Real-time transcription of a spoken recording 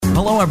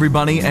Hello,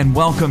 everybody, and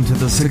welcome to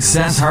the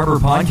Success Harbor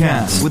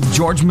Podcast with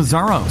George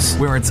Mazzaros,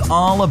 where it's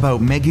all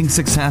about making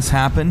success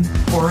happen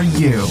for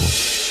you.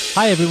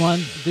 Hi,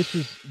 everyone. This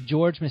is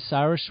George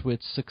Mazzaros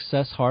with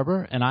Success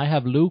Harbor, and I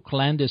have Luke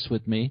Landis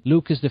with me.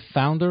 Luke is the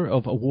founder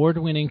of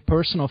award-winning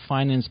personal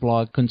finance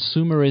blog,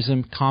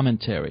 Consumerism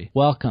Commentary.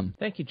 Welcome.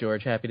 Thank you,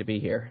 George. Happy to be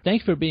here.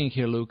 Thanks for being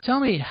here, Luke. Tell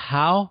me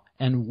how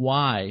and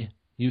why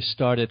you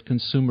started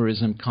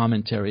Consumerism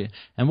Commentary,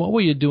 and what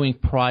were you doing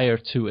prior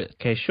to it?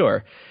 Okay,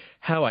 sure.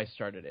 How I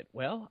started it?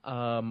 Well,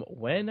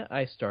 when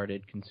I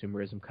started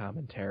Consumerism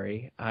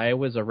Commentary, I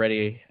was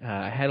already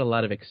I had a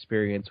lot of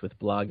experience with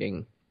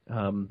blogging.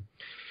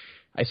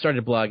 I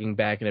started blogging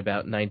back in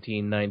about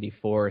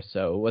 1994,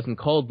 so it wasn't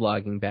called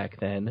blogging back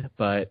then,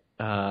 but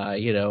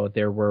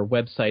there were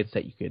websites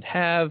that you could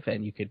have,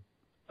 and you could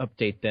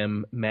update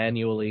them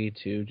manually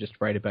to just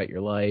write about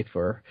your life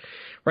or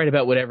write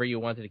about whatever you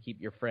wanted to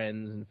keep your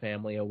friends and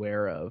family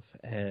aware of.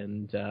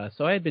 And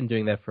so I had been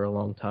doing that for a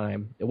long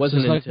time. It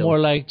wasn't until more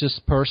like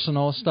just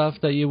personal stuff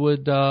that you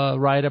would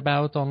write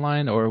about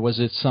online, or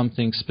was it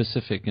something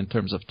specific in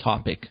terms of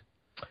topic?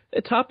 The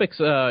topics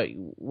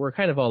were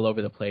kind of all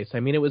over the place. I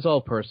mean, it was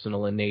all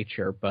personal in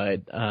nature,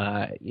 but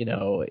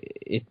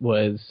it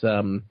was.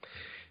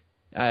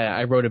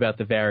 I wrote about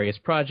the various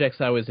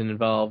projects I was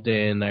involved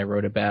in. I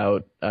wrote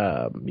about,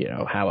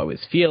 how I was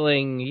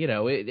feeling.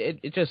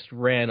 It just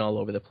ran all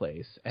over the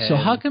place. And so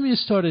how come you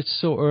started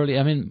so early?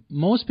 I mean,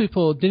 most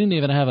people didn't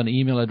even have an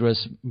email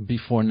address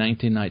before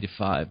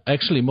 1995.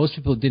 Actually, most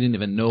people didn't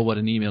even know what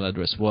an email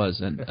address was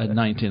in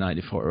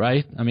 1994,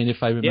 right? I mean,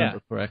 if I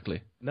remember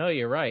correctly. No,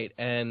 you're right.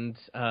 And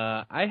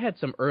I had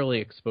some early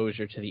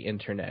exposure to the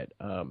Internet.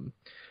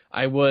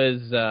 I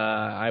was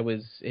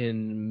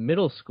in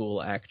middle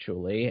school,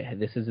 actually.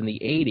 This is in the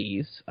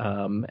 80s,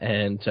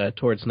 and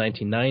towards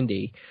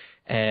 1990.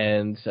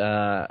 And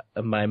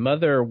my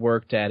mother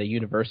worked at a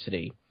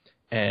university,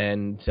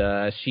 and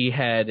she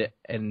had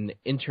an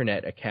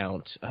internet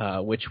account,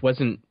 which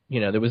wasn't,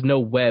 there was no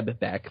web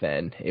back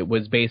then. It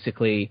was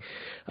basically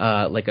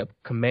like a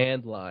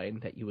command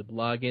line that you would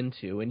log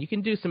into, and you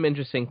can do some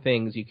interesting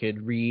things. You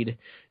could read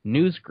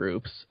news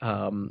groups,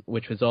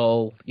 which was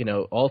all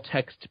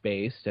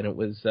text-based, and it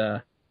was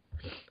a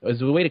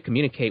way to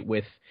communicate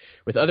with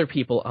other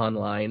people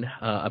online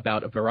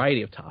about a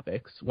variety of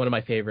topics. One of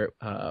my favorite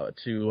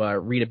to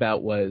read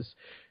about was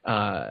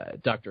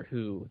Doctor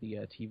Who,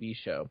 the TV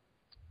show.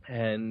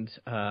 And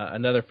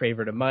another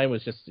favorite of mine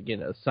was just,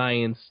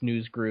 science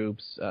news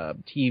groups,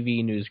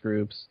 TV news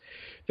groups,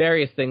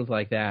 various things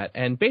like that.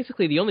 And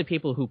basically the only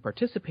people who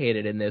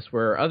participated in this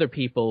were other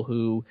people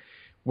who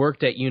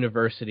worked at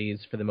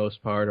universities for the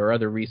most part, or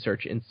other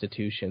research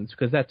institutions,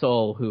 because that's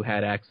all who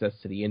had access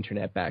to the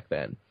Internet back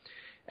then.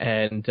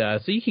 And so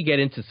you could get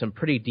into some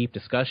pretty deep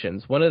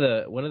discussions. One of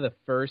the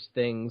first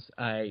things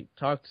I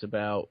talked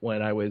about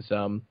when I was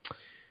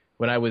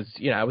I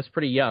was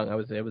pretty young. I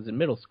was in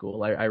middle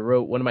school. I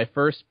wrote one of my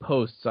first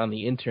posts on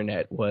the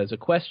Internet was a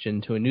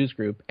question to a news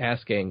group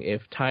asking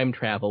if time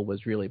travel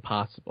was really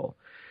possible.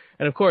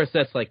 And of course,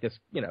 that's like this,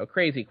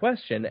 crazy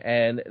question.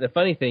 And the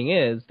funny thing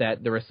is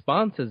that the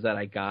responses that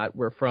I got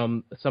were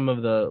from some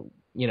of the,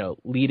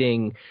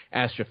 leading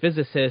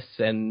astrophysicists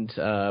and,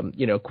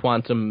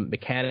 quantum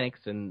mechanics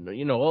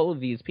and, all of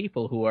these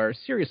people who are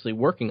seriously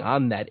working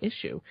on that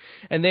issue.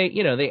 And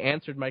they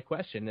answered my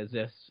question as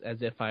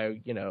if I,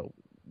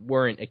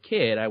 weren't a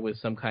kid. I was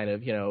some kind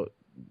of,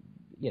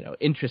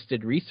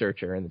 interested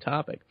researcher in the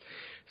topic.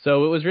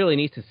 So it was really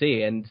neat to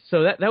see. And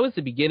so that was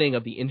the beginning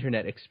of the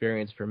Internet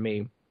experience for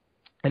me.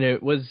 And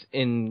it was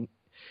in,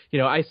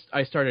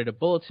 I started a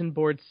bulletin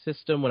board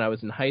system when I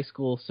was in high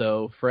school.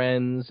 So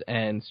friends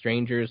and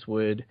strangers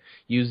would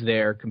use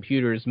their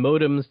computers'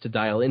 modems to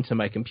dial into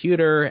my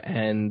computer,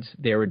 and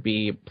there would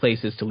be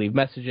places to leave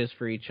messages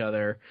for each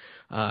other.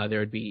 There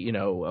would be,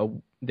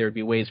 there would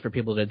be ways for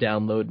people to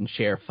download and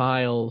share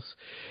files.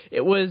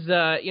 It was,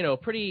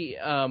 pretty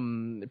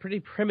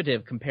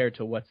primitive compared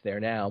to what's there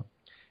now.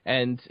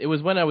 And it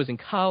was when I was in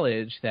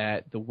college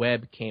that the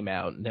web came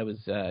out, and that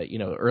was,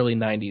 early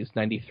 90s,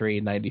 93,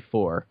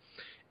 94.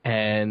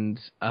 And,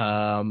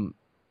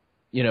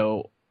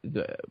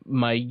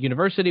 my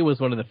university was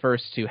one of the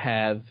first to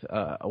have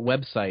a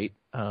website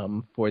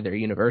for their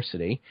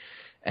university.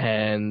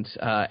 And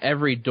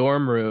every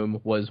dorm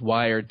room was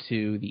wired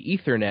to the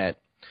Ethernet,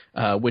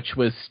 which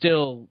was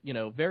still,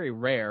 very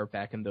rare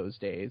back in those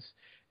days.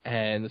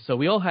 And so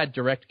we all had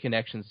direct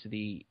connections to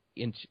the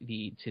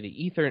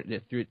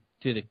Ethernet through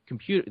to the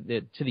computer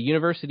to the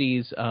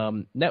university's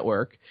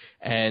network,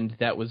 and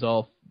that was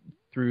all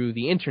through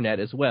the Internet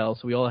as well.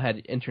 So we all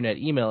had Internet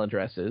email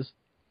addresses,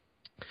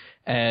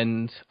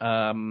 and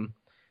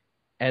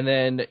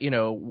then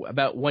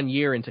about 1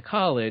 year into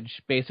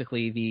college,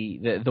 basically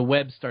the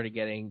web started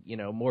getting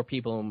more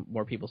people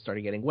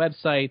started getting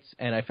websites,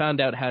 and I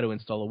found out how to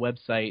install a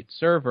website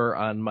server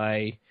on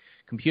my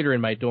computer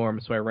in my dorm,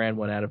 so I ran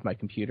one out of my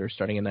computer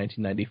starting in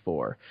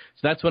 1994.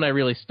 So that's when I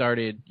really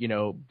started,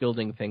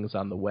 building things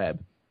on the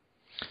web.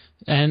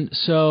 And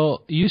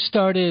so you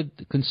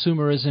started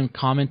Consumerism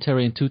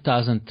Commentary in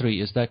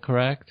 2003, is that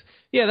correct?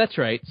 Yeah, that's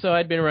right. So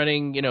I'd been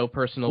running,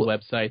 personal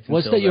websites.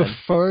 Was until that your then.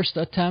 first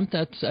attempt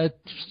at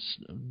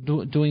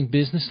doing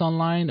business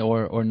online,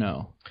 or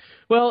no?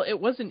 Well, it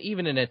wasn't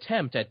even an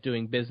attempt at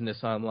doing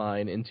business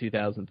online in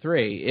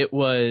 2003. It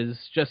was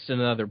just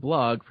another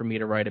blog for me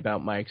to write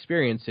about my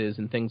experiences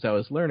and things I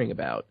was learning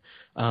about.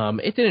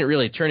 It didn't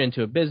really turn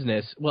into a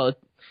business. Well,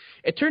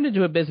 it turned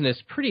into a business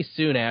pretty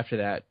soon after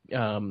that,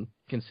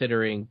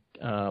 considering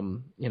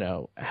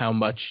how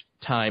much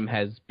time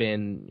has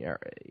been,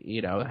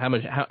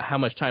 how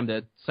much time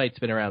the site's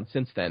been around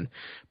since then.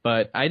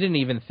 But I didn't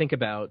even think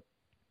about,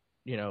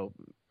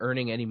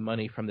 earning any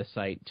money from the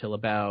site till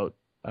about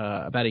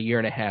a year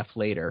and a half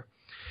later.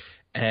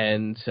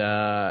 And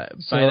so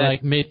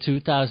like mid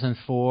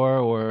 2004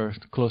 or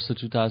close to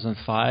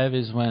 2005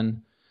 is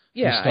when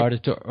you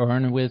started to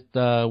earn with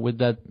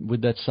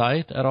that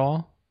site at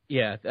all?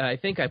 Yeah, I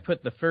think I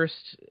put the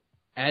first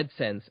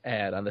AdSense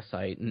ad on the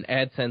site, and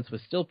AdSense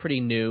was still pretty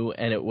new,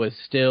 and it was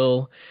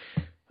still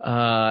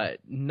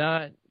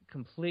not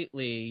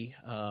completely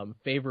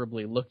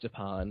favorably looked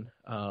upon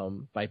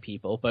by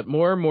people, but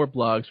more and more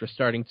blogs were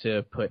starting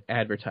to put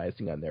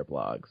advertising on their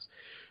blogs.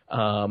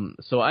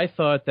 So I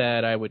thought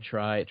that I would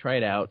try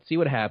it out, see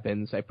what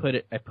happens. I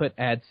put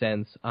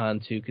AdSense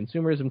onto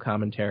Consumerism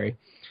Commentary,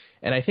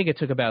 and I think it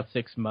took about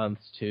 6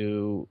 months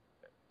to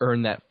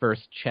earn that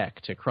first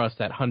check, to cross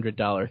that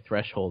 $100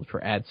 threshold for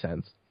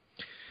AdSense.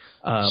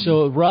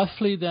 So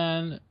roughly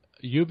then,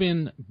 you've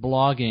been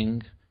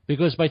blogging,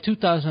 because by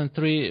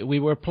 2003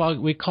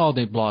 we called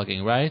it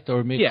blogging, right?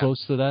 Or maybe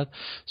close to that.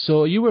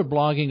 So you were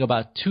blogging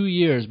about 2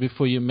 years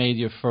before you made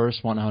your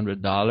first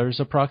 $100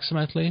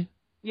 approximately?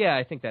 Yeah,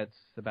 I think that's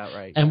about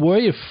right. And were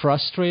you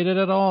frustrated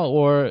at all,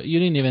 or you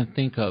didn't even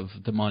think of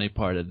the money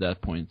part at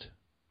that point?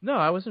 No,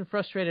 I wasn't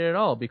frustrated at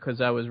all, because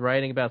I was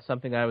writing about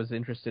something I was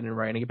interested in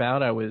writing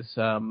about. I was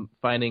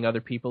finding other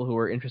people who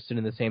were interested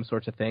in the same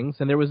sorts of things,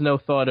 and there was no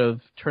thought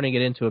of turning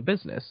it into a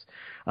business.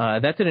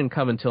 That didn't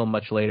come until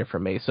much later for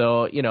me.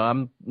 So,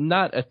 I'm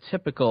not a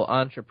typical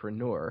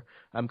entrepreneur.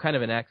 I'm kind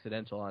of an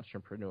accidental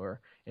entrepreneur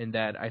in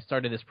that I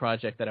started this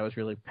project that I was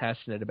really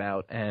passionate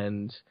about,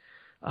 and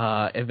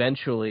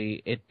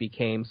eventually it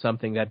became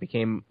something that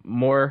became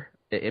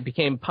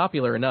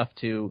popular enough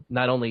to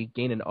not only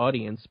gain an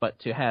audience, but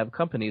to have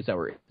companies that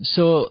were...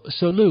 So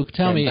Luke,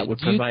 tell me... That would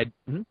provide...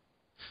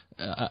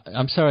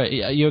 I'm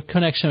sorry, your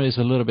connection is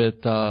a little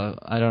bit,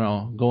 I don't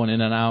know, going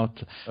in and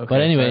out. Okay,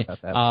 but anyway, sorry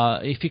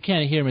about that. If you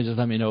can't hear me, just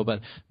let me know. But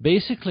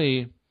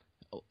basically,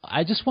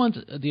 I just want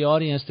the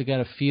audience to get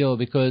a feel,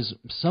 because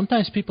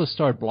sometimes people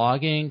start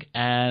blogging,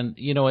 and,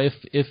 if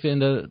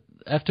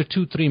after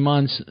 2-3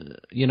 months,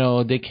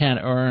 they can't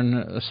earn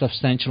a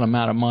substantial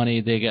amount of money,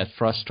 they get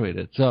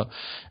frustrated. So,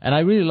 and I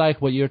really like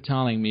what you're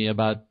telling me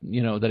about,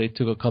 that it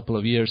took a couple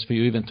of years for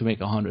you even to make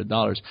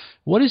 $100.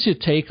 What is your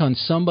take on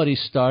somebody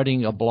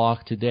starting a blog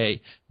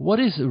today? What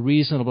is a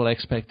reasonable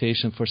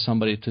expectation for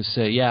somebody to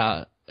say,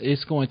 yeah,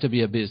 it's going to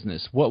be a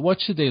business?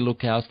 What should they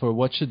look out for?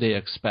 What should they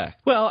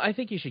expect? Well, I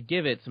think you should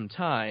give it some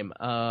time.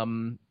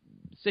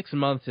 6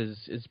 months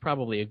is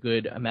probably a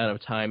good amount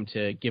of time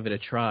to give it a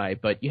try,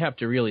 but you have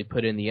to really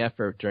put in the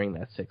effort during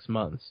that 6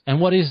 months.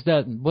 And what is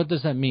that? What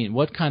does that mean?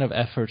 What kind of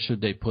effort should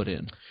they put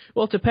in?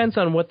 Well, it depends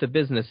on what the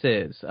business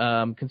is.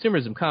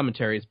 Consumerism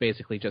Commentary is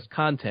basically just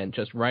content,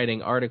 just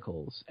writing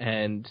articles,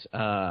 and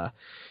that's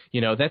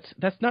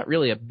not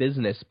really a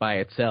business by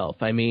itself.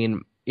 I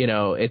mean,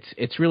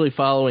 it's really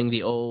following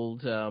the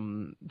old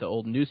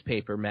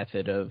newspaper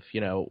method of,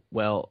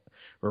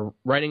 we're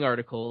writing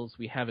articles,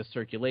 we have a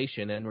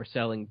circulation, and we're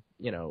selling,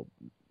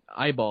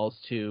 eyeballs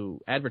to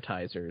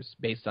advertisers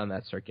based on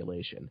that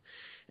circulation.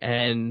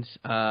 And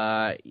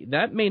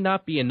that may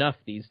not be enough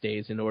these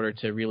days in order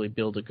to really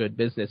build a good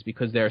business,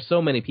 because there are so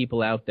many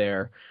people out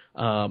there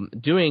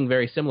doing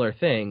very similar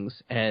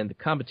things, and the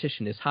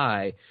competition is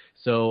high.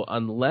 So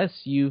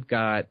unless you've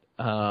got,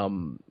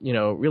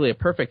 really a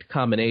perfect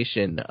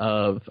combination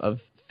of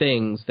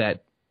things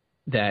that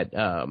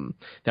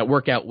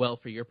work out well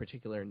for your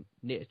particular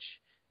niche,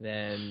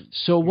 then...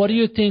 So what do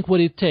you think would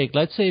it take?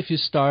 Let's say if you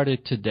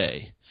started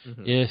today,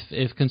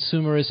 if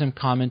Consumerism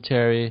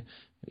Commentary,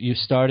 you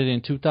started in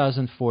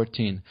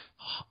 2014,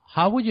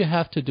 how would you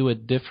have to do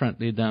it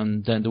differently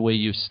than the way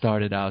you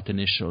started out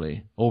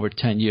initially over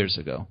 10 years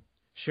ago?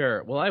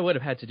 Sure. Well, I would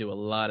have had to do a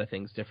lot of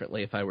things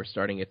differently if I were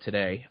starting it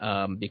today,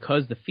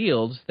 because the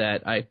fields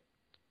that I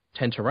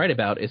tend to write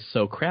about is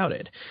so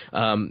crowded.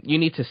 You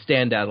need to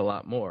stand out a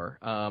lot more.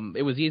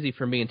 It was easy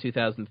for me in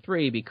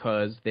 2003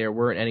 because there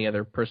weren't any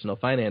other personal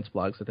finance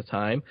blogs at the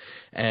time,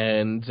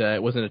 and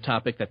it wasn't a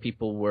topic that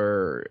people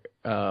were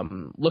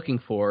looking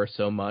for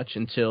so much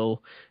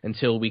until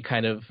we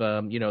kind of,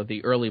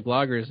 the early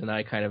bloggers and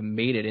I kind of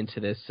made it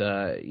into this,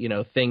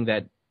 thing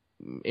that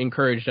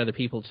encouraged other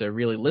people to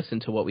really listen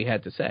to what we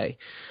had to say.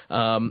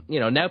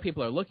 Now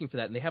people are looking for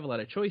that, and they have a lot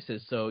of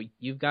choices. So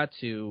you've got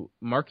to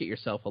market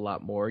yourself a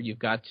lot more. You've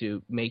got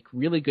to make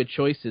really good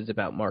choices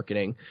about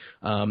marketing.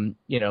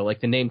 Like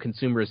the name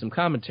Consumerism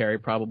Commentary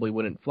probably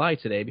wouldn't fly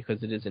today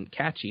because it isn't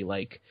catchy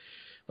like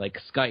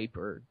Skype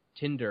or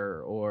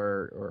Tinder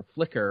or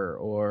Flickr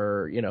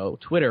or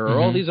Twitter or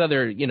all these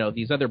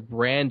other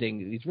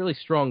branding, these really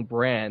strong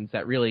brands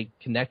that really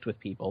connect with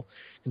people.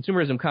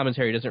 Consumerism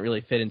Commentary doesn't really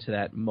fit into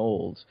that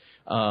mold.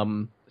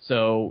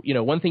 So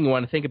one thing you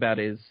want to think about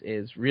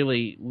is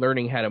really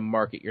learning how to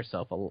market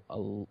yourself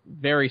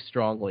very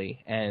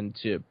strongly, and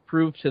to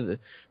prove to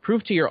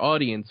your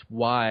audience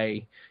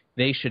why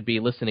they should be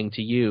listening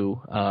to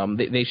you.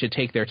 They should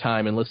take their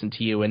time and listen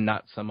to you, and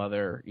not some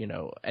other,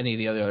 any of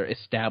the other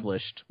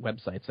established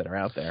websites that are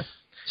out there.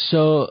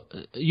 So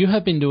you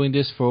have been doing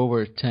this for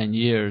over 10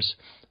 years,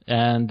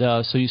 and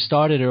so you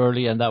started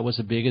early, and that was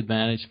a big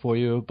advantage for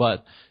you.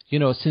 But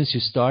since you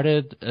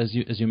started, as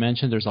you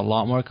mentioned, there's a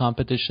lot more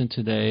competition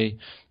today.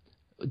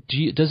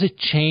 Does it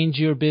change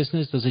your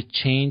business? Does it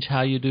change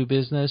how you do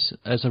business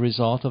as a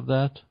result of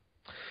that?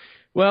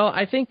 Well,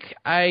 I think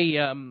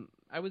I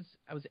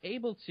was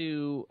able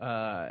to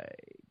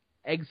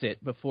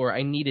exit before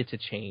I needed to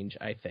change,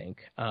 I think.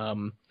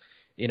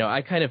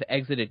 I kind of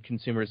exited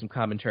Consumerism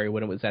Commentary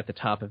when it was at the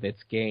top of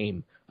its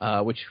game,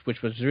 which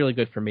was really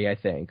good for me, I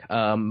think.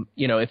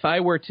 If I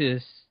were to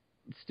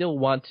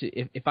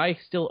if I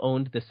still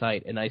owned the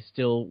site and I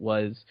still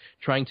was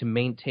trying to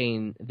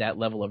maintain that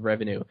level of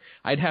revenue,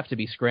 I'd have to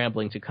be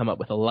scrambling to come up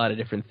with a lot of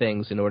different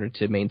things in order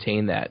to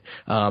maintain that,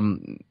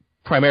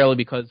 primarily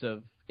because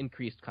of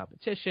increased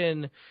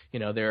competition.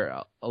 There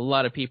are a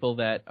lot of people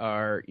that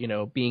are,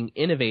 being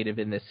innovative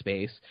in this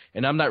space,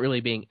 and I'm not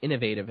really being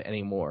innovative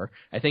anymore.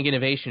 I think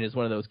innovation is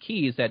one of those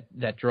keys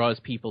that draws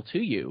people to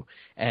you.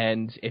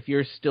 And if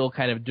you're still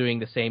kind of doing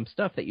the same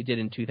stuff that you did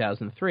in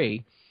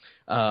 2003,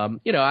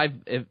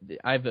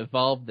 I've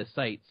evolved the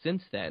site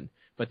since then,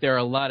 but there are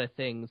a lot of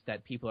things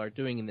that people are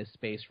doing in this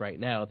space right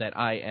now that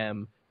I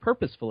am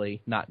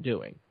purposefully not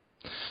doing.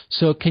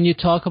 So can you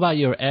talk about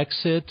your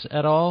exit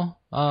at all?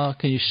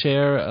 Can you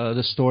share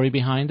the story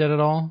behind it at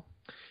all?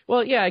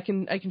 Well, yeah, I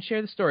can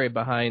share the story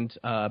behind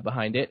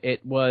it.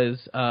 It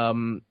was,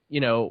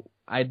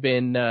 I'd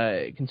been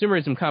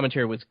Consumerism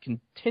Commentary was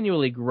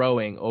continually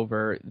growing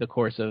over the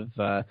course of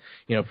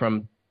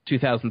from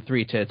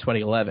 2003 to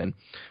 2011,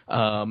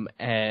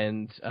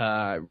 and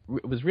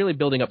it was really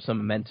building up some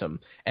momentum.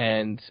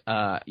 And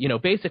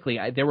basically,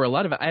 there were a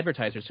lot of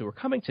advertisers who were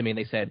coming to me, and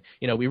they said,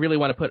 we really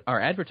want to put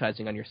our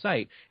advertising on your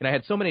site. And I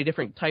had so many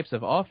different types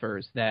of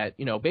offers that,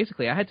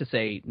 basically I had to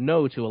say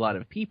no to a lot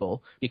of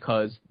people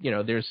because,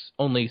 there's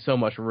only so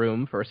much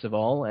room, first of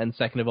all, and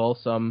second of all,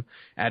 some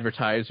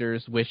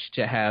advertisers wish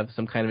to have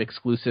some kind of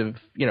exclusive,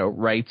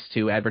 rights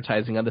to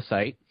advertising on the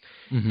site.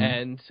 Mm-hmm.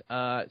 And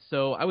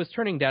so I was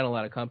turning down a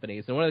lot of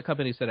companies, and one of the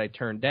companies that I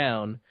turned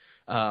down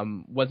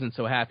wasn't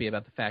so happy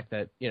about the fact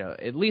that,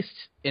 at least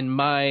in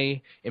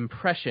my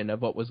impression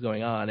of what was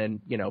going on, and,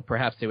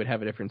 perhaps they would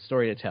have a different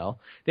story to tell,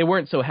 they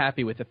weren't so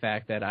happy with the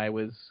fact that I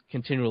was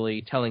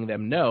continually telling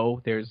them,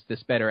 no, there's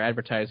this better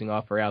advertising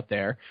offer out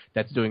there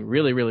that's doing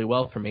really, really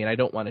well for me, and I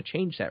don't want to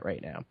change that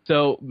right now.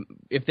 So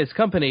if this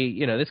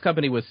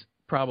company was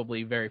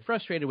probably very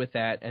frustrated with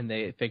that, and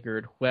they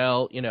figured,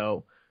 well,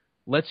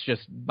 let's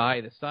just buy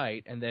the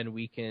site, and then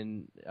we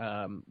can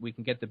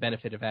get the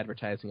benefit of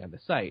advertising on the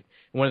site.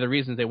 And one of the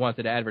reasons they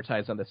wanted to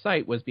advertise on the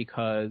site was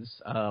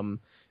because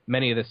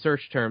many of the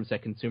search terms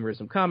that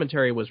Consumerism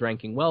Commentary was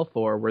ranking well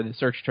for were the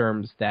search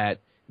terms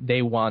that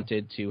they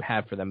wanted to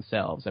have for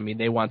themselves. I mean,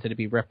 they wanted to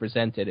be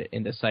represented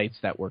in the sites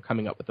that were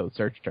coming up with those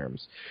search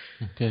terms.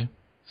 Okay.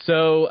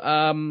 So,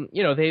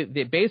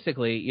 they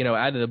basically,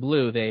 out of the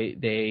blue,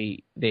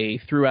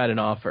 they threw out an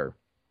offer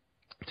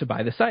to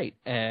buy the site.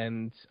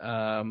 And,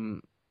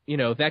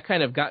 that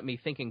kind of got me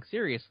thinking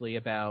seriously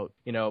about,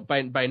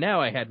 by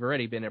now I had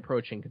already been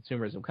approaching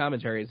Consumerism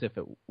Commentary as if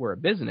it were a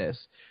business,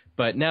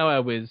 but now I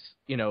was,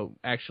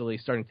 actually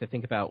starting to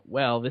think about,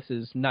 well, this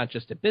is not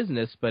just a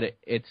business, but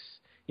it's,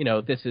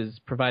 this is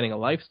providing a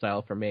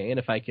lifestyle for me. And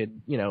if I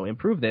could,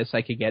 improve this,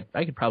 I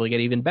could probably get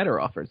even better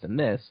offers than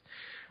this.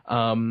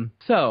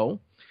 So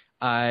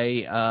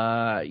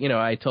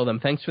I told them,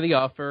 thanks for the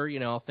offer.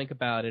 I'll think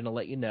about it and I'll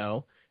let you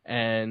know.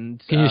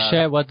 And can you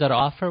share what that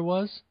offer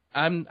was?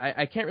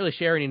 I can't really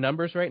share any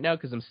numbers right now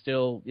because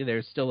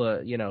there's still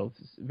a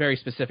very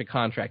specific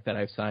contract that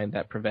I've signed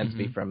that prevents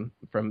me from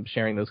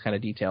sharing those kind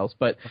of details.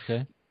 But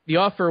the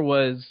offer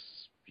was,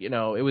 it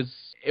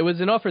was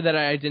an offer that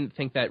I didn't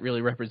think that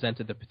really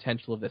represented the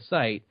potential of the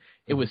site.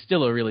 It was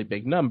still a really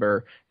big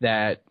number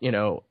that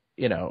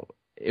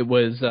it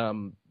was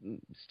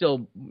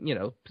still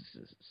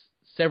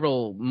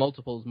several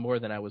multiples more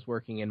than I was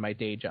working in my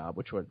day job,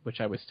 which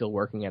I was still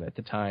working at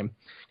the time.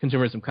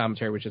 Consumerism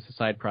Commentary was just a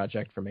side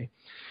project for me.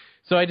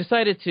 So I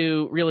decided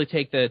to really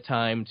take the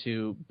time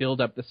to build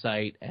up the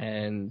site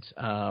and,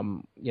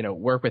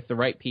 work with the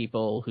right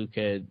people who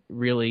could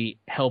really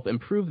help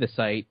improve the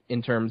site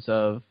in terms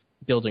of,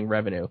 building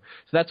revenue.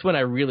 So that's when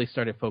I really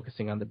started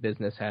focusing on the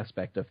business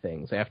aspect of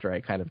things after I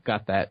kind of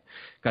got that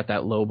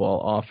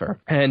lowball offer.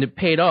 And it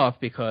paid off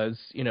because,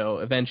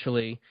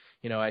 eventually,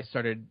 I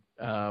started,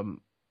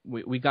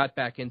 we got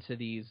back into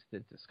the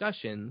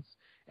discussions,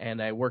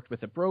 and I worked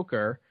with a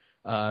broker,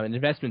 an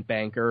investment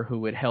banker who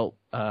would help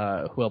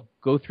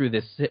go through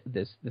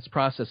this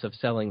process of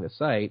selling the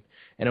site,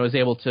 and I was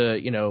able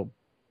to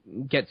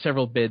get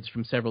several bids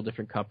from several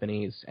different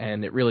companies,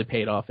 and it really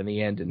paid off in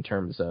the end in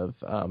terms of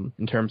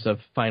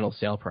final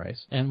sale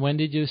price. And when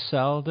did you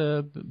sell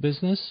the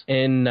business?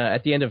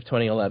 At the end of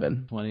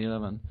 2011.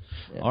 2011.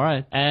 Yeah. All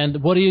right.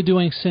 And what are you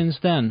doing since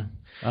then?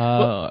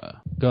 Go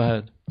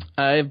ahead.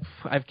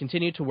 I've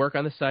continued to work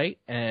on the site,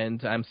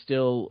 and I'm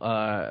still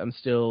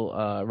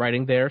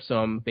writing there. So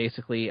I'm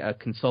basically a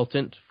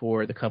consultant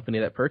for the company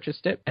that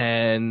purchased it,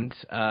 and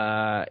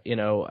I'm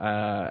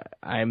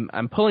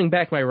pulling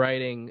back my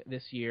writing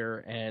this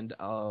year, and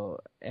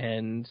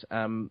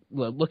I'm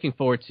looking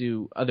forward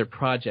to other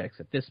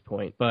projects at this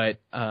point. But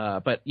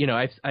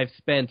I've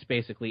spent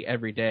basically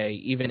every day,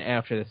 even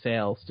after the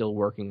sale, still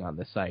working on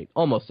the site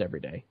almost every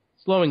day.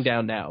 Slowing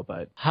down now,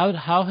 but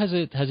how has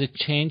it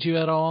changed you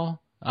at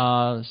all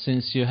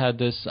since you had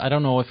this? I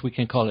don't know if we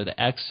can call it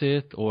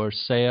exit or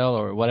sale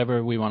or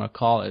whatever we want to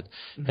call it.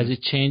 Mm-hmm. Has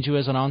it changed you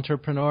as an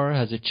entrepreneur?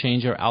 Has it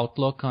changed your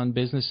outlook on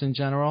business in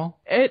general?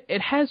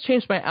 It has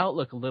changed my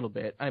outlook a little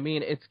bit. I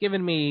mean, it's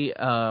given me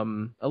a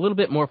little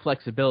bit more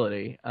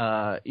flexibility.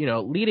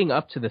 Leading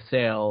up to the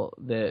sale,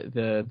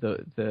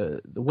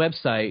 the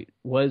website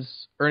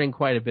was earning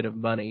quite a bit of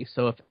money.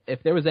 So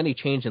if there was any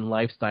change in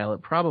lifestyle,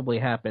 it probably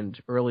happened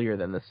earlier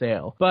than the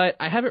sale. But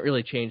I haven't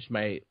really changed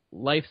my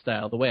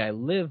lifestyle, the way I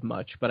live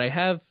much, but I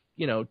have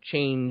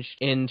changed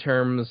in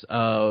terms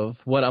of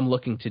what I'm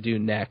looking to do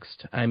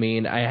next. I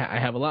mean, I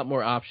have a lot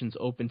more options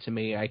open to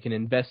me. I can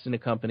invest in a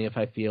company if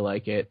I feel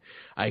like it.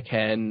 I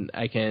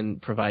can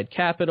provide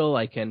capital.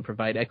 I can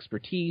provide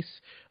expertise.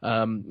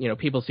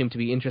 People seem to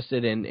be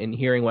interested in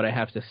hearing what I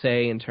have to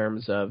say in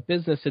terms of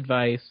business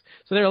advice.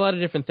 So there are a lot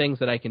of different things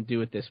that I can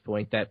do at this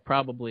point that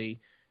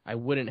probably I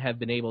wouldn't have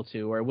been able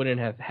to, or I wouldn't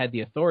have had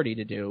the authority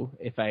to do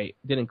if I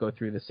didn't go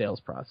through the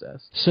sales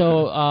process.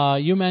 So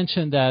you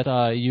mentioned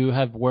that you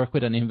have worked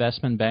with an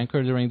investment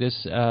banker during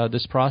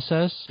this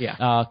process.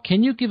 Yeah.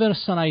 Can you give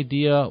us an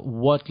idea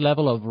what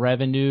level of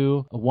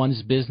revenue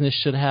one's business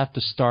should have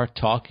to start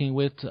talking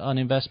with an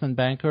investment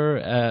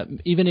banker,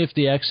 even if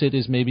the exit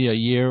is maybe a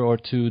year or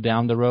two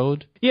down the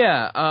road?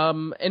 Yeah.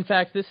 In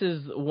fact, this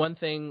is one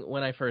thing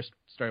when I first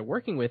started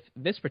working with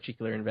this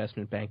particular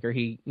investment banker,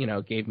 he,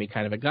 gave me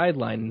kind of a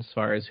guideline as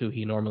far as who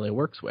he normally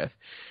works with.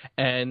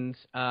 And,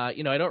 I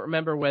don't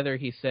remember whether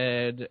he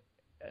said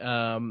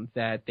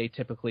that they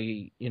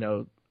typically,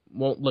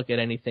 won't look at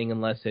anything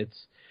unless I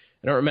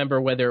don't remember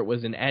whether it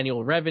was an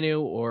annual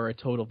revenue or a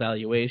total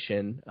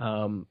valuation,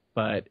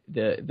 but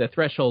the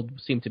threshold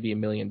seemed to be $1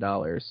 million.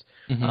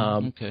 Mm-hmm.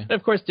 Okay.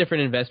 Of course,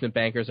 different investment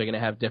bankers are going to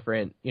have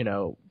different,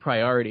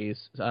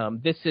 priorities.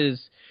 This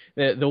is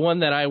the one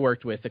that I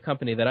worked with. The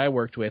company that I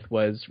worked with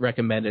was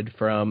recommended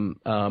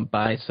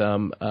by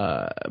some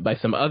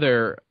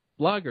other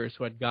bloggers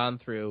who had gone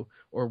through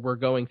or were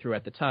going through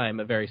at the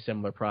time a very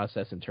similar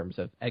process in terms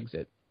of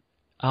exit.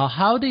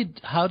 How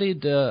did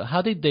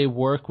they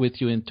work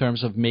with you in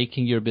terms of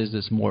making your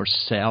business more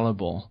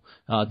sellable?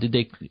 Did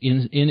they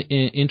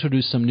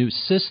introduce some new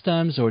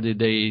systems, or did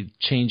they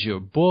change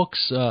your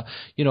books?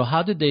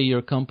 How did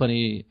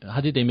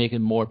they make it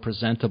more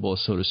presentable,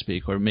 so to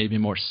speak, or maybe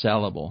more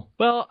sellable?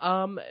 Well,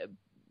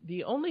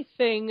 the only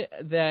thing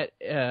that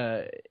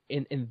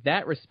in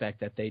that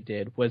respect that they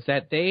did was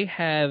that they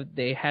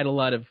had a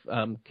lot of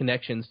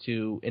connections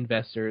to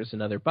investors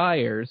and other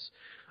buyers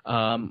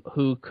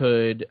who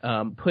could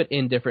put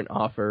in different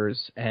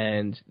offers,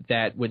 and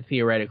that would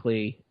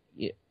theoretically,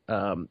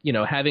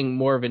 having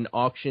more of an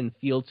auction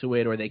feel to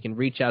it, or they can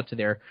reach out to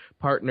their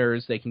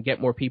partners, they can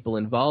get more people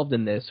involved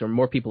in this or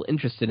more people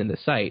interested in the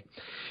site.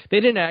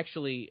 They didn't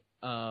actually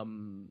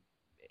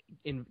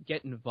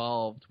get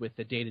involved with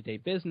the day-to-day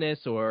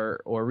business or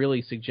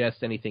really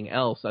suggest anything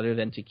else other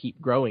than to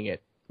keep growing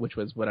it, which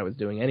was what I was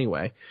doing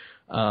anyway.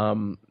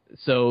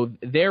 So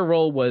their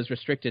role was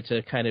restricted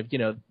to kind of,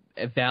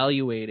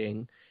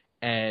 evaluating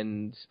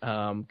and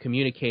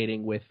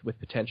communicating with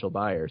potential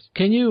buyers.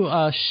 Can you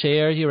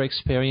share your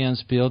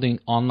experience building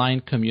online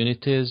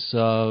communities?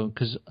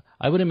 Because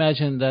I would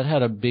imagine that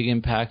had a big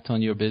impact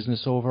on your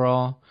business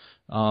overall.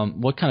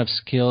 What kind of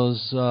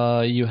skills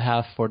you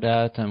have for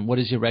that, and what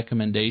is your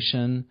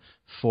recommendation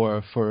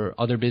for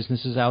other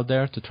businesses out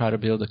there to try to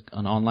build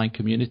an online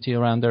community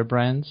around their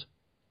brands?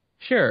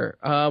 Sure.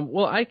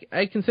 Well,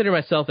 I consider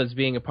myself as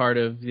being a part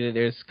of,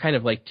 there's kind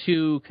of like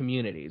two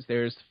communities.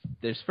 There's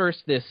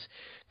first this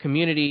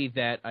community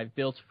that I've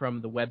built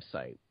from the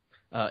website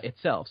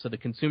itself, so the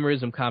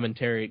consumerism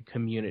commentary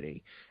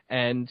community.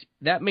 And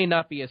that may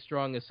not be as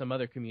strong as some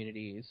other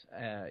communities,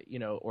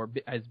 or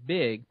as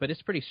big, but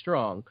it's pretty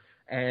strong.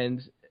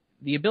 And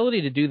the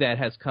ability to do that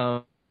has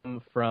come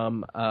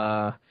from,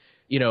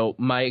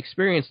 my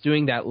experience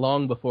doing that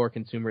long before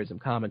consumerism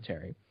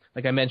commentary.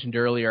 like I mentioned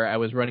earlier, I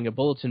was running a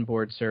bulletin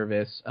board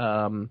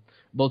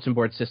bulletin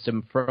board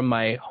system from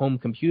my home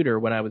computer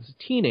when I was a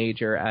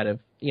teenager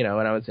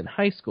when I was in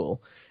high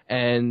school.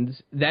 And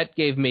that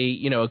gave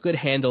me, a good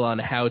handle on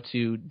how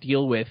to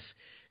deal with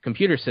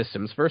computer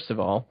systems, first of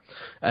all,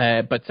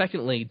 but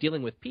secondly,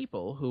 dealing with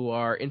people who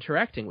are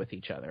interacting with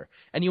each other.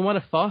 And you want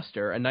to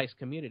foster a nice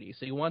community.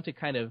 So you want to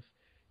kind of,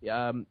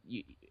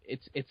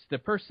 it's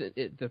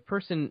the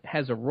person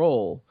has a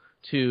role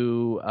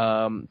to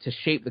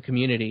shape the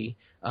community,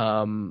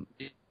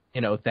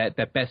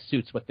 that best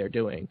suits what they're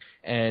doing.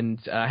 And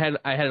I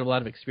had a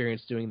lot of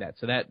experience doing that.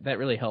 So that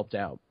really helped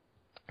out.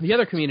 The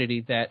other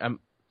community that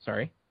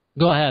sorry.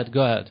 Go ahead.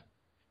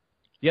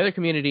 The other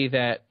community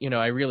that,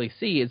 I really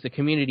see is the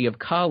community of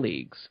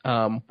colleagues,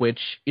 which,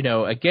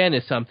 again,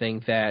 is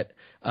something that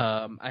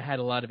I had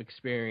a lot of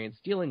experience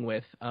dealing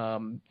with. I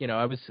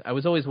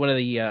was always one of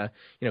the,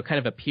 kind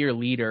of a peer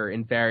leader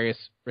in various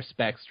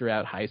respects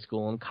throughout high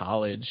school and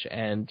college.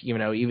 And,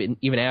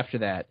 even after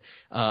that,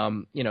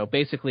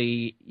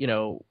 basically,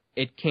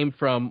 it came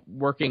from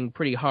working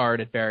pretty hard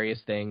at various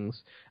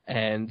things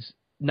and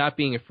not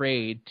being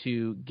afraid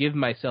to give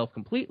myself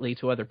completely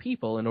to other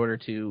people in order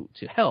to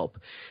help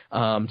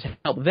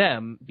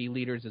them be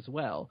leaders as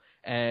well.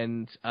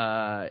 And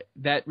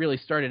that really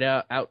started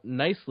out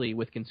nicely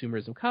with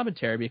Consumerism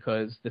Commentary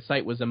because the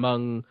site was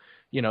among,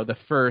 the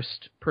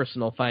first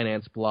personal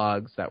finance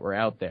blogs that were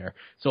out there.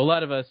 So a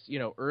lot of us,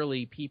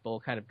 early people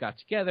kind of got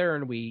together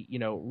and we,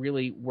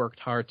 really worked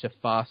hard to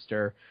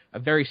foster a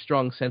very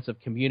strong sense of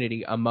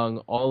community among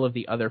all of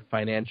the other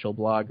financial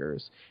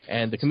bloggers.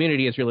 And the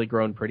community has really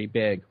grown pretty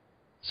big.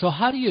 So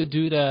how do you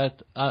do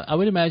that? I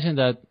would imagine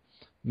that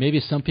maybe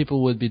some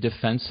people would be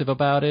defensive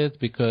about it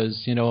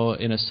because, in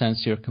a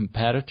sense, you're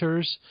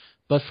competitors.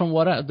 But from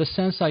the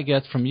sense I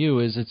get from you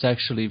is it's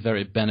actually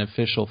very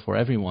beneficial for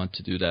everyone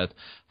to do that.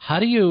 How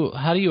do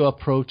you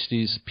approach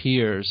these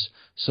peers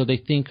so they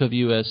think of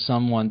you as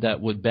someone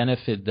that would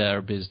benefit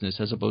their business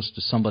as opposed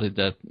to somebody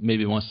that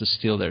maybe wants to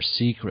steal their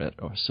secret,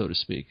 or so to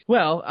speak?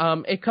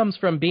 Well, it comes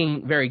from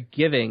being very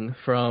giving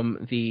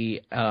from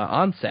the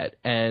onset,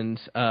 and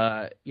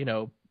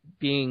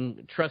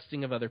being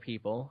trusting of other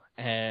people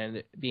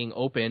and being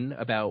open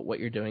about what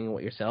you're doing and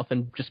what yourself,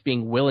 and just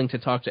being willing to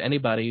talk to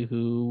anybody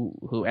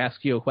who asks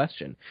you a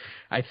question.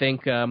 I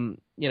think,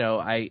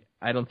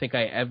 I don't think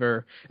I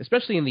ever,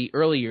 especially in the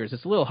early years,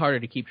 it's a little harder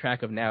to keep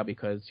track of now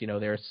because,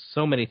 there are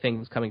so many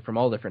things coming from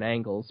all different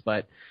angles.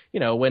 But,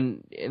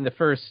 when in the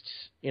first,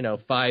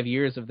 5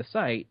 years of the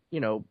site,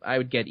 I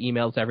would get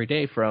emails every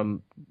day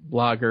from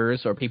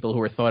bloggers or people who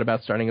were thought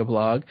about starting a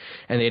blog,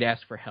 and they'd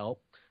ask for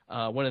help.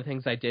 One of the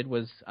things I did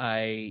was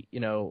I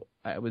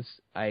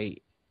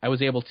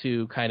was able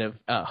to kind of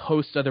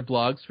host other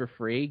blogs for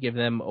free, give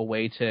them a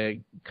way to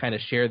kind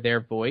of share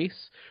their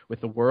voice with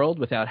the world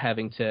without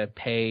having to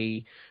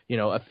pay,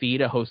 a fee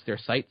to host their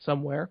site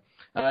somewhere.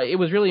 It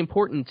was really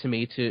important to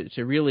me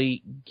to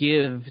really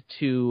give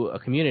to a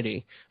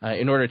community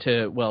in order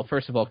to, well,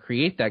 first of all,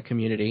 create that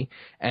community,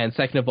 and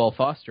second of all,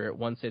 foster it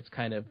once it's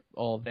kind of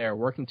all there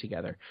working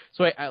together.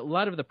 So a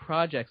lot of the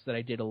projects that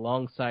I did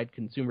alongside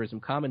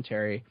Consumerism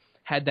Commentary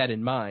had that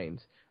in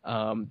mind.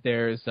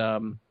 There's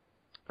a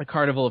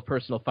Carnival of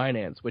Personal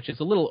Finance, which is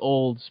a little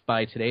old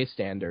by today's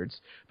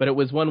standards, but it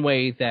was one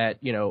way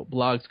that,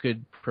 blogs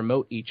could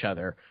promote each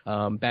other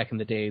back in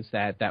the days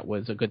that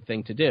was a good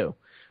thing to do.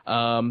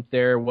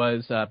 There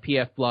was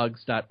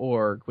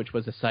pfblogs.org, which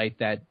was a site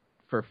that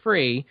for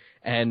free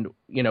and,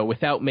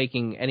 without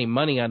making any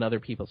money on other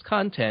people's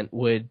content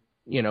would,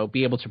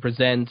 be able to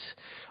present,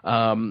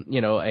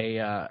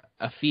 a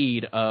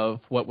feed of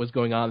what was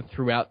going on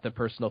throughout the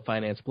personal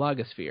finance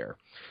blogosphere.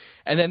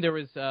 And then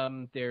there's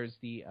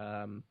the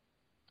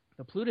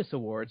Plutus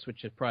Awards,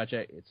 which is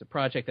a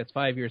project that's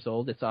 5 years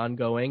old. It's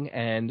ongoing,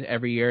 and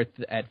every year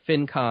at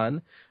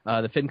FinCon,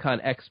 the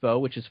FinCon Expo,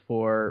 which is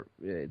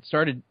it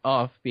started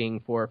off being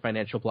for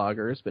financial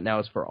bloggers, but now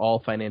it's for all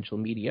financial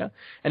media,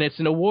 and it's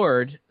an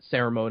award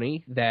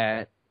ceremony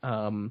that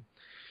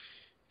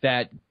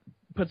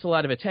puts a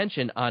lot of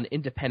attention on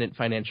independent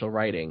financial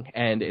writing,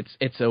 and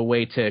it's a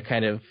way to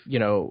kind of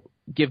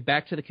give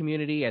back to the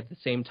community at the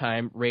same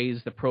time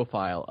raise the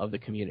profile of the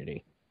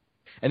community.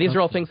 And these are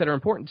all things that are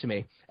important to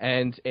me.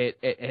 And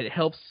it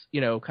helps,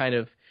 kind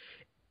of,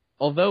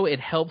 although it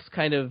helps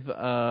kind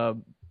of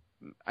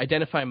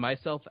identify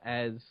myself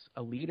as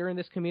a leader in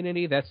this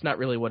community, that's not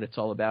really what it's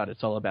all about.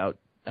 It's all about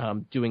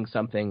doing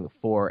something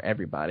for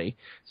everybody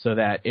so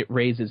that it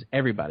raises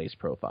everybody's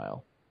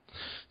profile.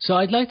 So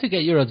I'd like to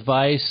get your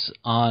advice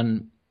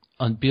on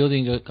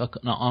building an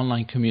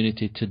online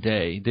community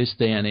today, this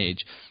day and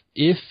age.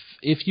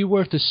 If you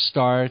were to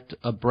start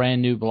a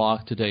brand new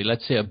blog today,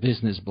 let's say a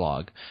business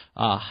blog,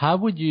 how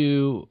would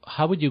you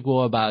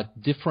go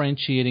about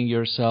differentiating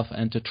yourself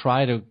and to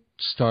try to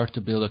start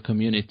to build a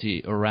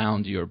community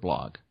around your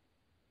blog?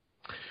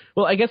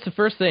 Well, I guess the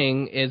first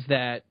thing is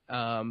that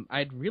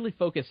I'd really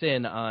focus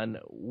in on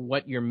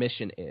what your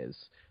mission is,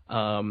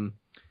 and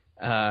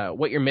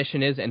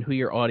who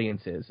your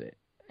audience is.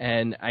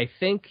 And I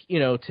think,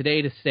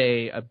 today to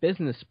say a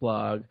business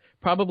blog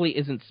probably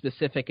isn't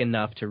specific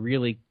enough to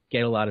really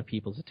get a lot of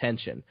people's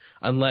attention,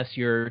 unless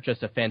you're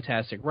just a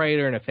fantastic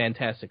writer and a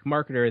fantastic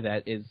marketer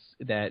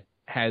that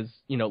has,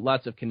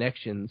 lots of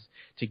connections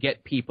to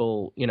get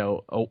people,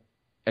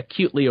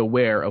 acutely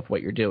aware of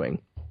what you're doing.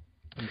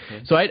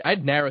 Okay. So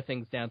I'd narrow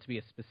things down to be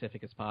as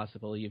specific as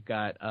possible. You've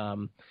got,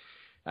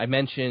 I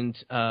mentioned,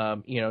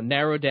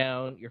 narrow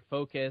down your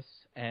focus.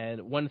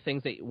 And one thing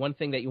that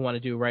you want to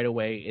do right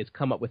away is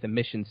come up with a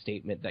mission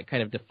statement that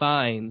kind of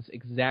defines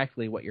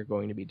exactly what you're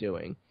going to be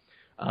doing,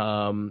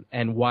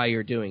 and why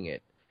you're doing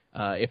it.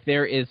 If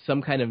there is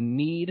some kind of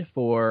need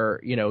for,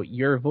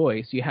 your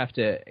voice, you have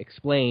to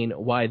explain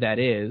why that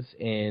is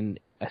in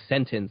a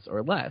sentence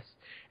or less.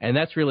 And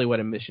that's really what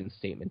a mission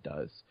statement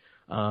does.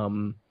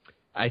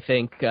 I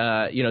think,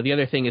 the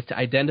other thing is to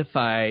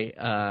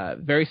identify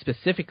very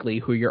specifically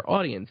who your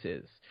audience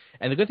is.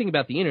 And the good thing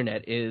about the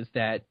internet is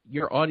that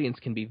your audience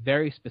can be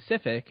very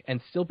specific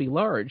and still be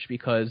large,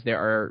 because there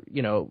are,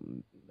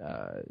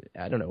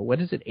 I don't know,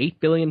 8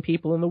 billion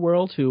people in the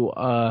world who,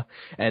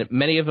 and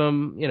many of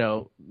them,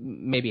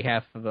 maybe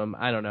half of them,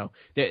 I don't know.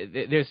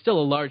 There's still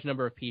a large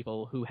number of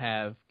people who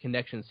have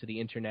connections to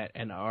the internet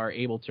and are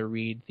able to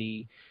read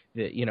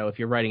if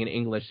you're writing in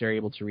English, they're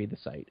able to read the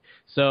site.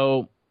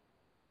 So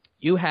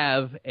you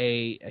have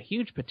a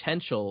huge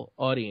potential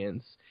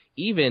audience,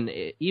 even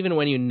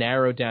when you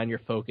narrow down your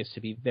focus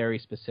to be very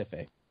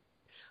specific.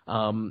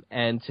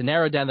 And to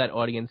narrow down that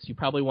audience, you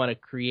probably want to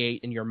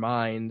create in your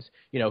mind,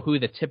 who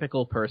the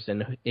typical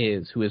person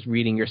is who is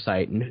reading your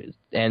site,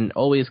 and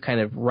always kind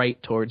of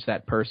write towards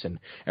that person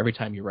every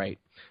time you write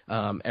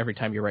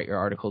your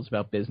articles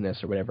about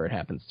business or whatever it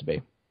happens to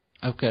be.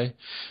 Okay.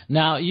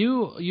 Now,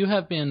 you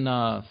have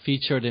been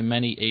featured in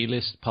many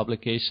A-list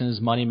publications,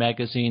 Money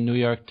Magazine, New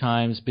York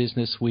Times,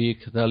 Business Week,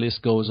 the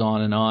list goes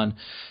on and on.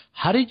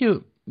 How did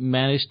you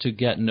manage to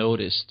get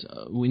noticed?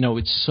 We know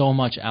it's so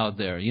much out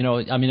there.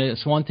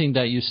 It's one thing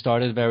that you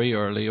started very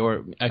early,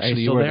 or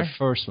actually you were the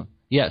first one.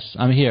 Yes,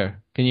 I'm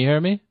here. Can you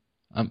hear me?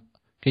 Can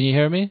you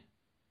hear me?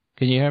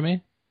 Can you hear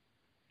me?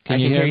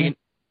 Can you hear me?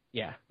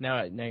 Yeah,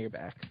 now you're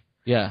back.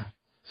 Yeah.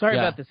 Sorry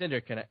about this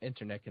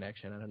internet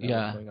connection. I don't know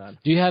what's going on.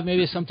 Do you have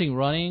maybe something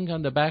running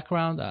on the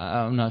background?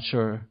 I'm not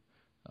sure.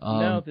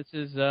 No, this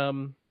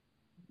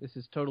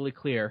is totally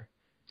clear.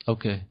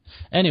 Okay.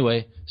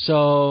 Anyway,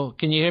 so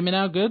can you hear me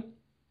now? Good?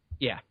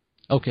 Yeah.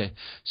 Okay.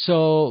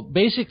 So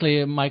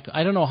basically, Mike,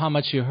 I don't know how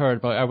much you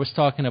heard, but I was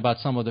talking about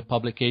some of the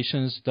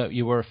publications that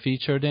you were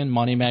featured in,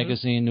 Money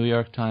Magazine, New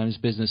York Times,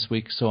 Business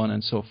Week, so on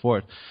and so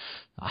forth.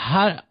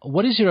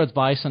 What is your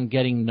advice on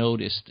getting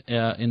noticed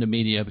in the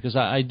media? Because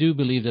I do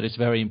believe that it's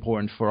very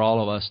important for all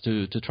of us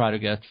to try to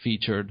get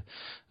featured.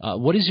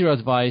 What is your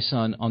advice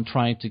on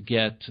trying to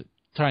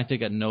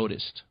get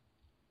noticed?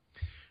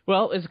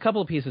 Well, there's a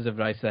couple of pieces of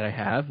advice that I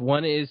have.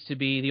 One is to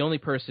be the only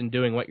person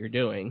doing what you're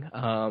doing.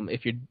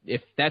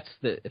 If that's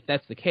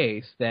the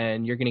case,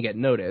 then you're going to get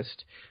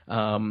noticed.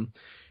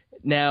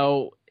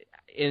 Now,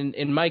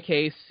 in my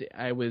case,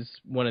 I was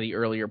one of the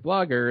earlier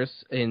bloggers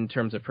in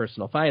terms of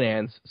personal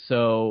finance.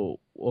 So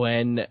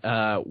when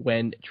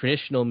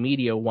traditional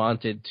media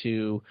wanted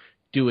to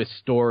do a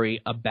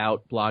story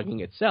about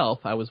blogging itself,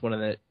 I was one of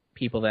the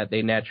people that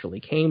they naturally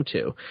came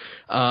to.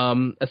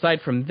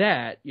 Aside from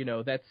that,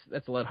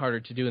 that's a lot harder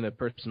to do in the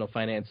personal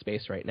finance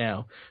space right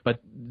now. But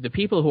the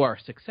people who are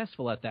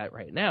successful at that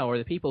right now are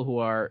the people who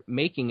are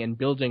making and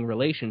building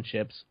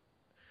relationships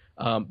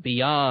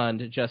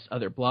beyond just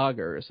other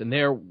bloggers, and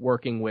they're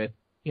working with,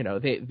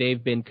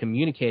 they've been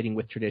communicating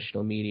with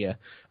traditional media.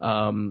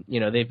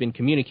 They've been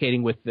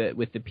communicating with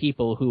the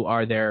people who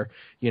are their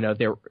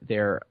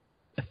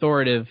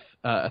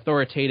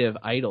authoritative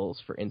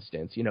idols, for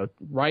instance,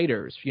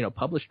 writers,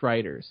 published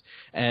writers,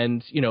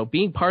 and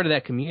being part of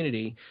that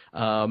community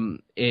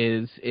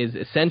is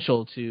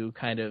essential to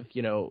kind of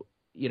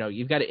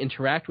you've got to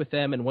interact with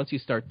them, and once you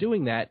start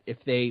doing that, if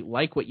they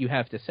like what you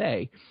have to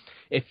say,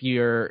 if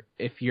you're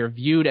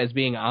viewed as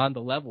being on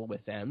the level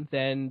with them,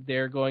 then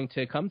they're going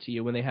to come to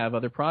you when they have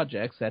other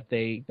projects that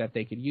they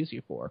could use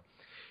you for.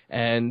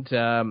 And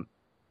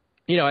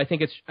I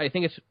think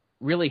it's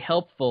really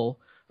helpful.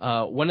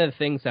 One of the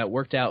things that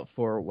worked out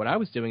for what I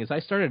was doing is I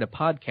started a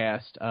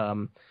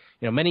podcast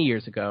many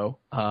years ago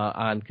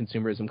on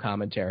consumerism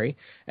commentary,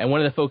 and one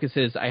of the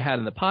focuses I had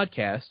on the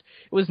podcast,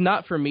 it was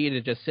not for me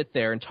to just sit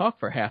there and talk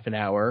for half an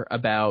hour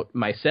about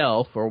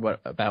myself or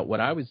about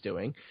what I was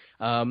doing.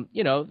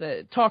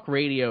 The talk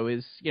radio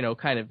is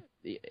kind of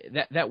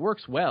that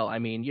works well. I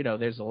mean,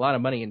 there's a lot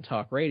of money in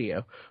talk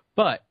radio,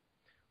 but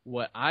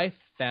what I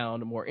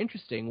found more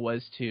interesting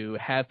was to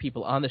have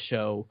people on the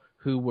show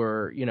who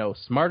were,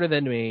 smarter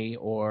than me,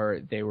 or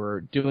they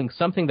were doing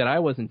something that I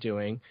wasn't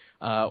doing,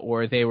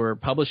 or they were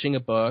publishing a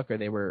book, or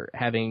they were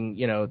having,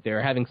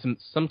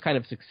 some kind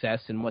of success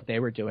in what they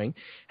were doing,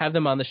 have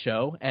them on the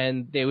show,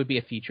 and they would be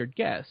a featured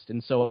guest.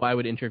 And so I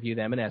would interview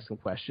them and ask them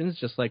questions,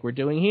 just like we're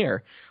doing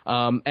here.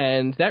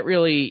 And that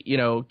really,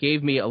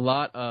 gave me a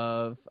lot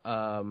of,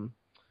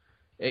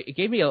 it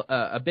gave me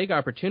a big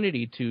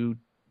opportunity to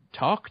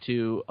talk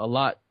to a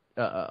lot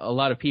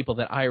of people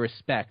that I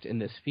respect in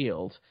this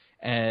field,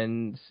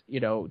 and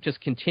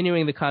just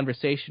continuing the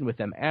conversation with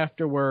them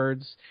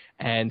afterwards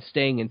and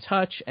staying in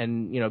touch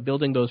and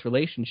building those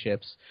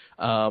relationships.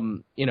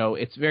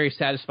 It's very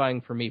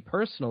satisfying for me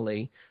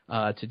personally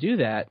to do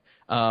that.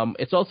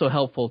 It's also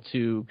helpful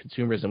to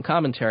Consumerism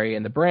Commentary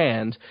and the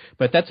brand,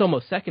 but that's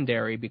almost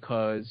secondary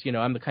because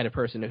I'm the kind of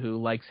person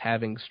who likes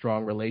having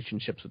strong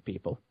relationships with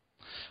people.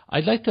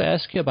 I'd like to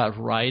ask you about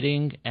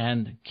writing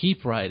and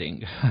keep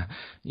writing.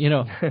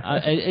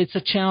 It's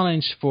a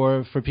challenge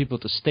for people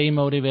to stay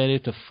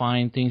motivated, to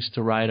find things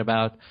to write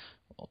about.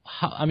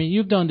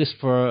 You've done this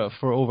for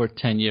over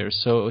 10 years,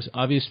 so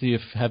obviously you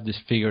have this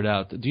figured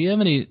out. Do you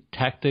have any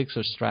tactics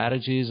or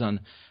strategies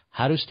on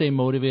how to stay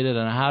motivated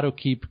and how to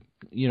keep,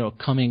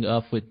 coming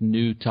up with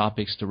new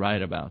topics to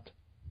write about?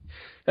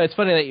 It's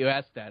funny that you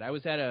asked that. I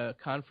was at a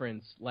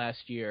conference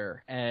last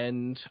year,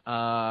 and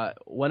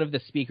one of the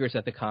speakers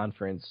at the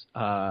conference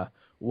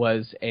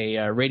was a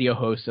radio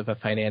host of a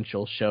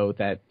financial show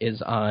that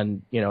is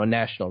on, a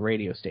national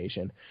radio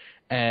station.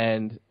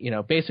 And,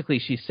 basically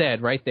she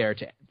said right there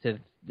to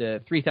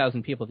the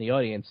 3,000 people in the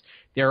audience,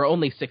 there are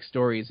only 6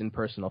 stories in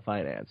personal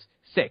finance.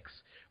 6.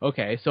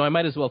 Okay, so I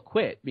might as well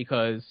quit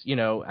because,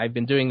 I've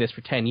been doing this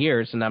for 10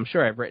 years, and I'm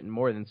sure I've written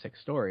more than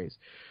 6 stories.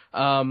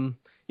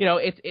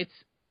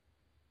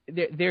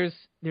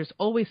 There's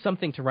always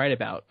something to write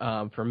about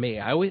for me.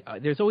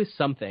 There's always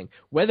something.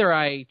 Whether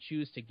I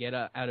choose to get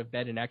out of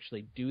bed and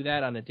actually do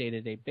that on a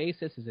day-to-day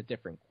basis is a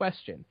different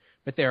question.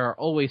 But there are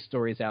always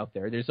stories out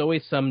there. There's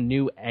always some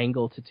new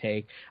angle to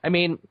take.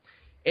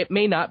 It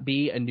may not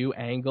be a new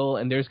angle,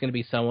 and there's going to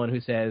be someone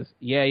who says,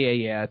 yeah,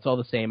 it's all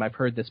the same. I've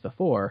heard this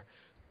before.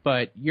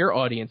 But your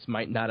audience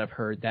might not have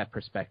heard that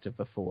perspective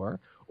before,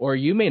 or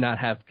you may not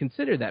have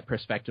considered that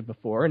perspective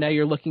before. And now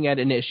you're looking at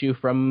an issue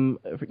from,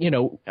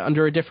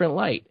 under a different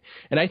light.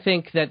 And I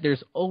think that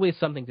there's always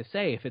something to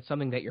say if it's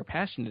something that you're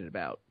passionate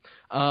about.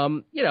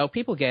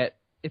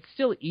 It's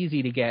still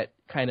easy to get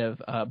kind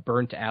of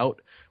burnt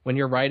out when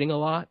you're writing a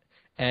lot.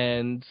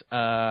 And,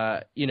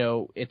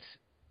 it's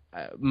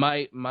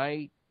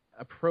my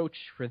approach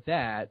for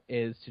that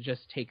is to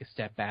just take a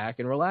step back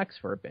and relax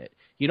for a bit.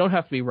 You don't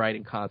have to be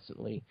writing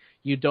constantly.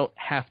 You don't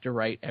have to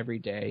write every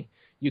day.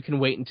 You can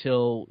wait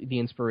until the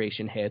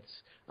inspiration hits,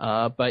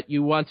 but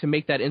you want to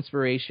make that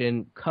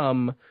inspiration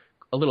come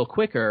a little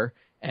quicker.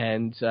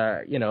 And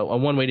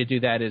one way to do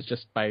that is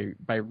just by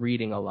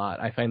reading a lot.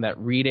 I find that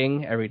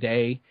reading every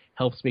day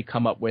helps me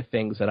come up with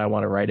things that I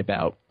want to write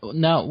about.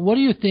 Now, what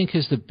do you think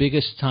is the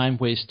biggest time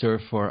waster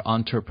for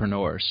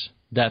entrepreneurs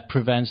that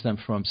prevents them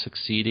from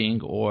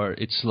succeeding, or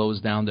it slows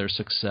down their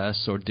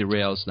success or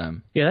derails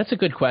them? Yeah, that's a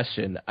good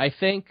question. I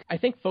think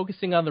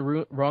focusing on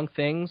the wrong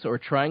things or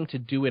trying to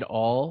do it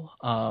all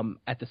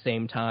at the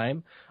same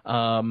time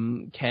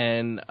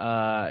can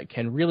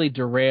really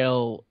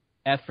derail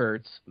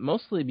efforts.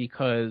 Mostly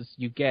because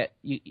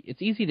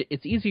it's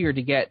easier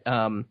to get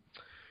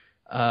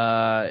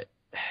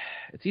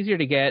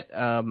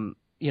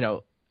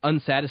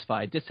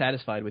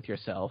dissatisfied with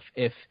yourself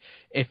if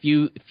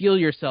you feel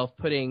yourself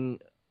putting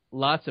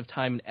lots of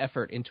time and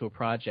effort into a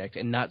project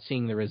and not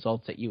seeing the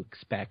results that you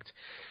expect.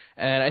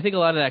 And I think a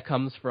lot of that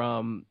comes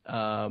from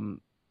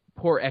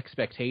poor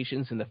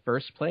expectations in the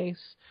first place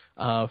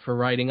for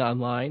writing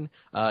online.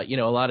 A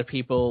lot of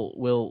people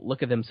will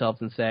look at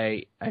themselves and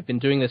say, I've been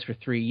doing this for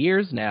 3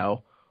 years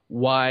now.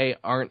 Why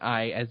aren't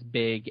I as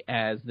big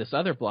as this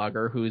other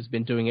blogger who's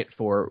been doing it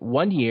for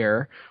 1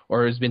 year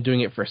or has been doing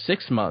it for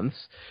 6 months?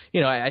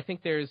 I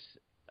think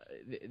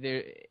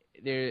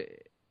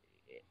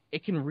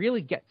it can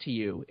really get to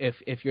you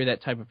if you're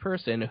that type of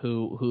person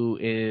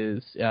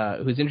who's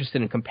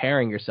interested in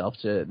comparing yourself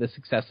to the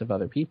success of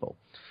other people.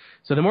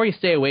 So the more you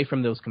stay away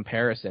from those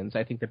comparisons,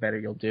 I think the better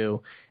you'll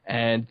do.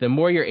 And the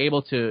more you're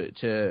able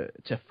to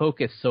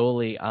focus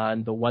solely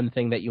on the one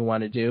thing that you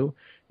want to do,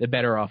 the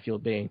better off you'll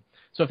be.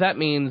 So if that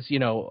means,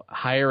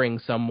 hiring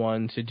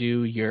someone to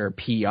do your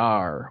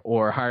PR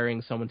or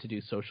hiring someone to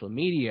do social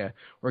media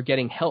or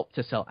getting help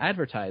to sell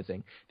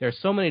advertising, there are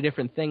so many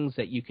different things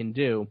that you can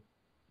do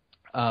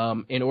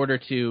in order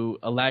to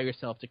allow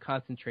yourself to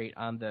concentrate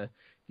on the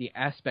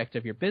aspect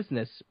of your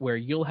business where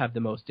you'll have the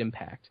most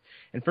impact.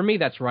 And for me,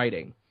 that's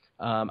writing.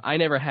 I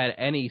never had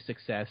any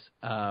success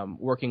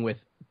working with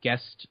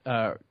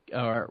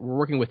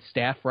working with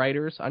staff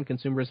writers on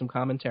Consumerism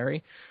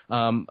Commentary.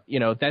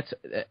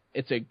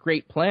 It's a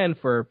great plan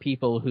for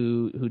people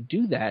who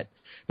do that.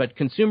 But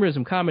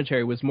Consumerism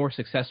Commentary was more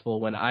successful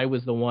when I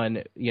was the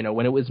one,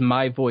 when it was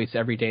my voice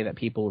every day that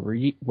people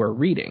were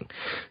reading.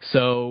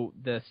 So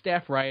the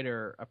staff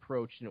writer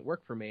approach didn't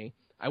work for me.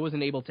 I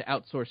wasn't able to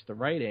outsource the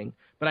writing,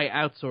 but I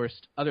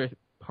outsourced other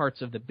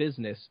parts of the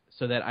business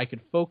so that I could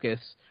focus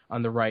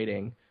on the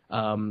writing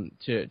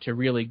to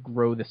really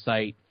grow the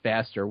site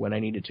faster when I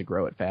needed to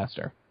grow it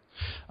faster.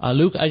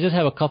 Luke, I just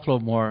have a couple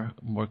of more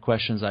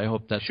questions. I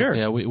hope that's sure.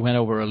 Okay. We went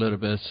over a little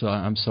bit, so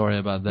I'm sorry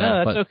about that.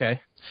 No, that's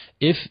okay.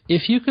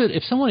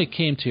 If somebody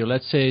came to you,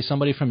 let's say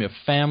somebody from your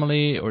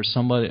family or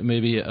somebody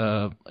maybe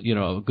a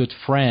good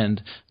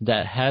friend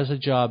that has a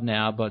job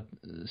now but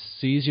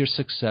sees your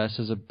success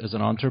as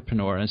an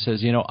entrepreneur and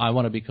says, I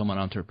want to become an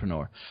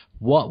entrepreneur,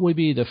 what would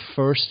be the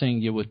first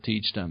thing you would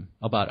teach them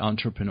about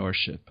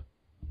entrepreneurship?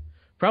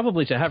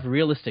 Probably to have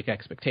realistic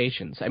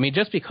expectations. I mean,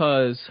 just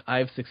because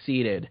I've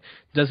succeeded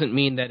doesn't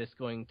mean that it's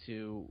going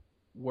to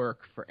work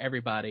for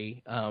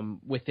everybody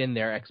within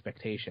their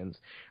expectations.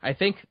 I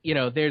think,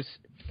 there's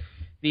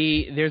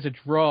a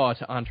draw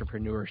to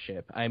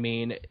entrepreneurship. I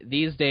mean,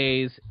 these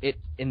days,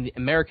 in the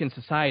American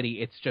society,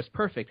 it's just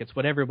perfect. It's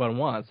what everyone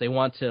wants. They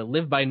want to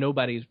live by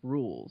nobody's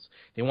rules.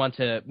 They want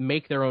to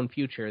make their own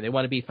future. They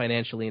want to be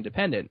financially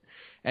independent.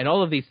 And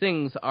all of these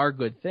things are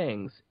good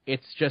things.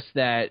 It's just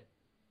that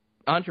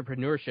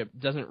entrepreneurship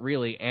doesn't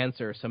really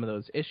answer some of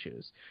those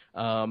issues.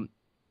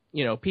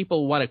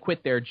 People want to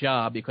quit their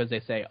job because they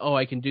say,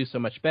 I can do so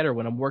much better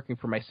when I'm working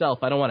for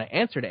myself. I don't want to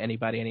answer to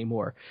anybody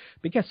anymore.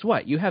 But guess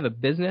what? You have a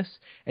business,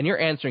 and you're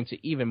answering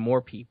to even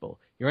more people.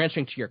 You're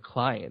answering to your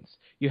clients.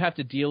 You have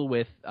to deal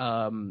with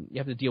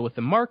the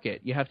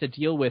market. You have to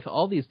deal with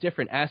all these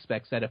different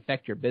aspects that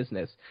affect your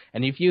business.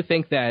 And if you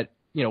think that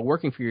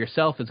working for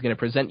yourself is going to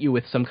present you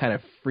with some kind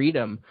of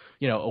freedom,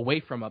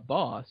 away from a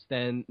boss,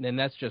 then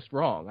that's just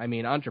wrong. I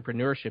mean,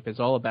 entrepreneurship is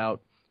all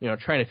about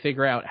trying to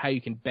figure out how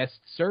you can best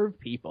serve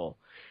people,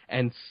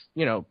 and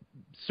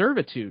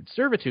servitude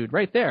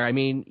right there. I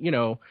mean,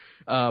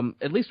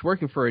 at least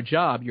working for a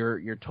job,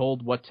 you're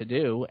told what to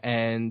do,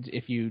 and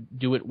if you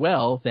do it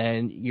well,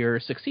 then you're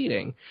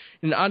succeeding.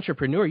 An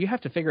entrepreneur, you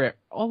have to figure out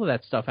all of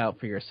that stuff out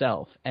for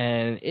yourself,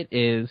 and it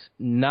is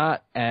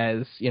not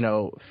as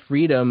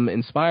freedom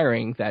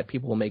inspiring that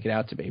people will make it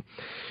out to be.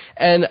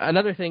 And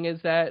another thing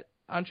is that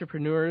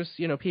entrepreneurs,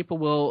 people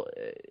will.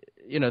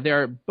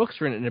 There are books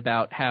written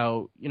about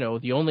how,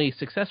 the only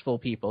successful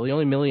people, the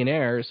only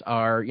millionaires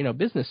are,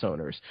 business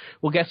owners.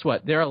 Well, guess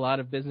what? There are a lot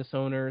of business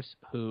owners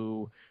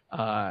who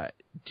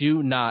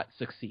do not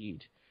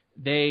succeed.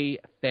 They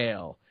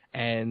fail.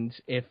 And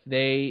if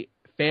they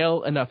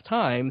fail enough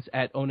times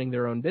at owning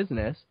their own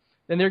business,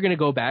 then they're going to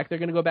go back. They're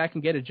going to go back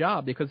and get a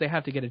job because they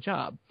have to get a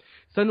job.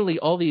 Suddenly,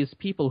 all these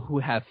people who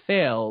have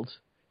failed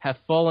have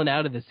fallen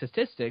out of the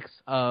statistics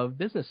of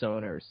business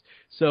owners.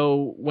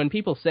 So when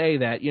people say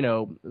that,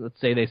 let's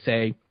say they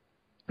say,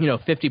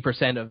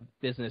 50% of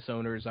business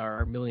owners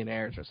are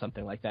millionaires or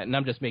something like that, and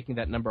I'm just making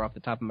that number off the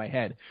top of my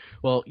head.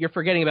 Well, you're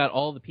forgetting about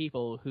all the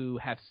people who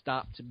have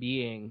stopped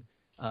being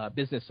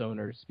business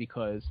owners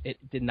because it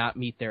did not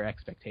meet their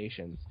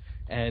expectations.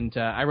 And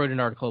I wrote an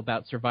article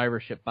about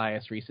survivorship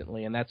bias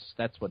recently, and that's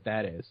what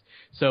that is.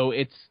 So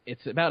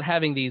it's about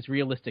having these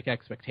realistic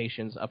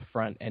expectations up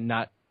front and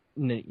not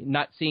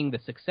seeing the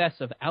success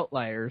of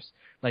outliers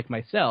like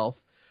myself,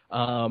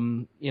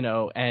 and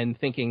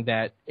thinking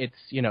that it's,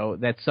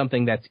 that's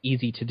something that's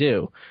easy to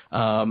do.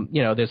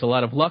 There's a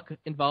lot of luck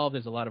involved.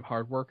 There's a lot of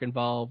hard work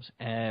involved.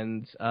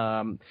 And,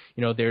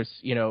 there's,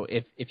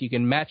 if you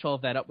can match all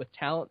of that up with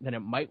talent, then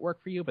it might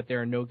work for you, but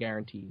there are no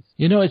guarantees.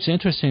 It's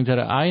interesting that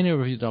I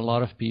interviewed a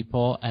lot of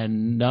people,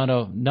 and none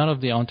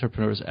of the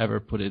entrepreneurs ever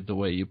put it the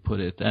way you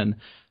put it. And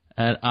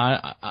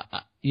I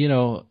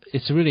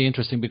it's really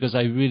interesting because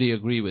I really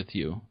agree with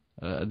you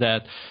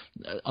that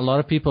a lot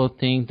of people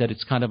think that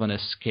it's kind of an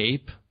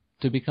escape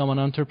to become an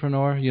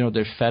entrepreneur.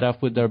 They're fed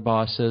up with their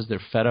bosses,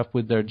 they're fed up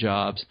with their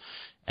jobs,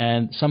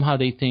 and somehow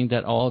they think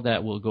that all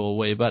that will go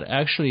away. But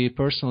actually,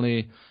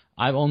 personally,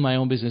 I've owned my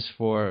own business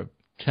for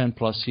 10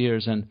 plus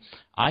years, and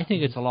I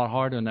think it's a lot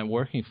harder than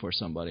working for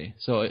somebody.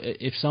 So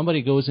if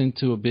somebody goes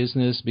into a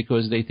business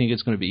because they think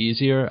it's going to be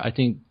easier, I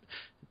think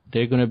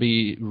they're going to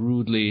be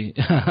rudely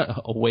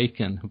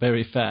awakened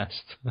very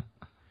fast.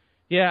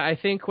 Yeah, I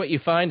think what you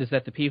find is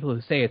that the people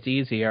who say it's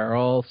easy are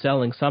all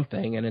selling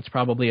something, and it's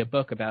probably a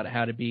book about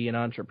how to be an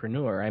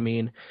entrepreneur. I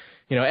mean,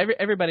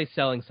 everybody's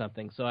selling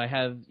something, so I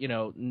have,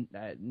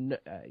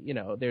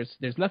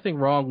 there's nothing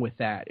wrong with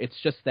that. It's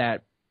just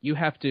that you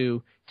have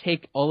to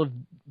take all of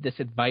this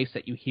advice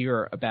that you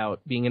hear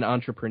about being an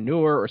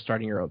entrepreneur or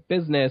starting your own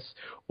business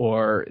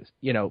or,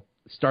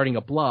 starting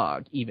a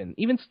blog,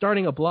 even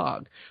starting a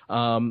blog.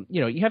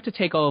 You have to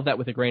take all of that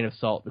with a grain of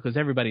salt because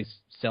everybody's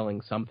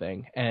selling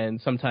something.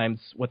 And sometimes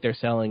what they're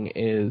selling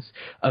is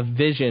a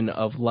vision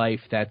of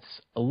life that's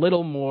a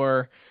little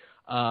more,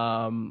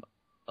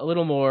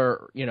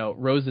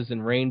 roses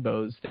and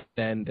rainbows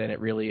than it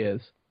really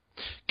is.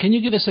 Can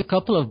you give us a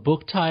couple of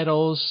book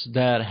titles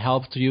that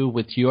helped you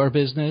with your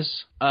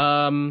business?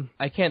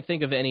 I can't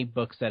think of any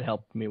books that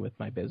helped me with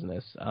my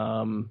business.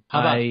 How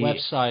about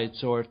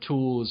websites or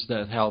tools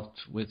that helped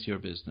with your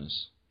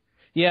business?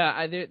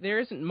 Yeah, there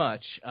isn't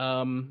much.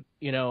 I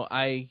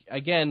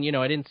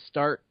didn't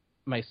start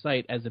my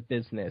site as a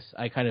business.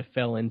 I kind of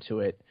fell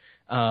into it,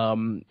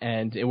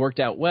 and it worked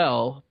out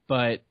well,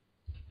 but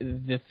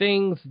the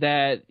things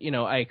that,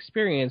 I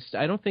experienced,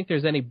 I don't think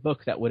there's any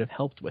book that would have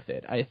helped with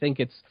it. I think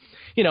it's,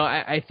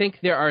 I think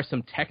there are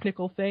some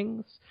technical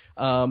things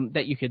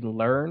that you can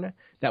learn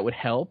that would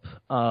help.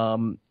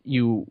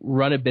 You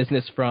run a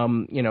business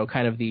from,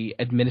 kind of the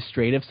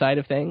administrative side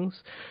of things,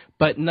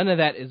 but none of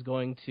that is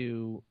going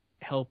to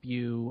help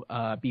you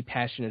be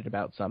passionate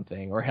about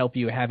something, or help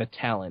you have a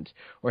talent,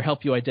 or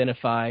help you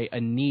identify a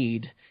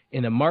need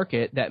in a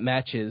market that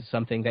matches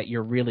something that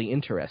you're really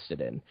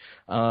interested in.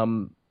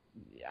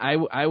 I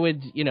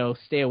would,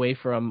 stay away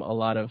from a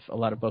lot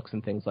of books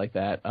and things like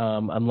that,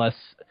 unless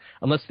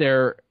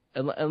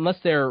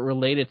they're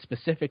related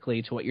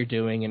specifically to what you're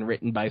doing and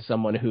written by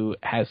someone who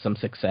has some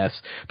success.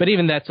 But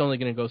even that's only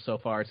going to go so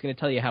far. It's going to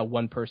tell you how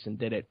one person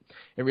did it.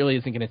 It really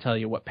isn't going to tell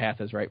you what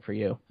path is right for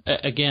you.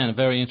 Again, a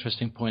very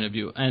interesting point of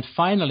view. And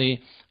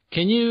finally,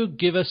 can you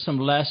give us some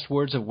last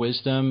words of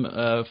wisdom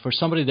for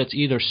somebody that's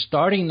either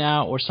starting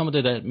now or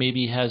somebody that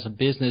maybe has a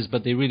business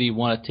but they really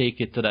want to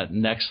take it to that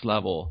next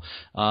level?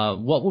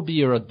 What would be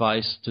your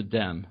advice to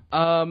them?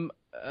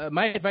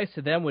 My advice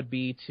to them would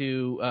be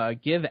to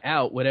give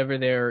out whatever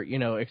they're,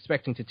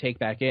 expecting to take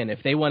back in.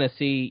 If they want to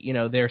see,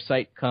 their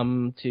site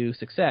come to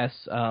success,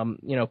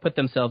 put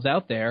themselves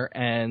out there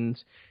and,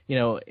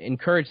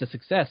 encourage the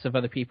success of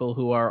other people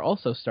who are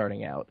also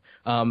starting out.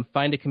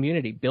 Find a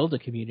community, build a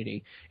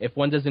community. If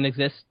one doesn't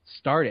exist,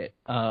 start it.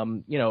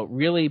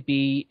 Really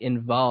be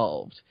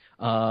involved.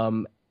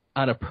 On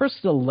a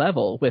personal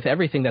level with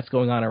everything that's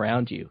going on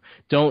around you.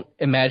 Don't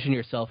imagine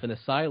yourself in a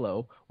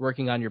silo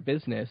working on your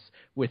business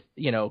with,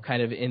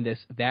 kind of in this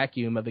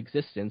vacuum of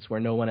existence where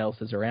no one else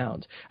is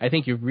around. I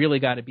think you've really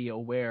got to be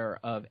aware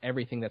of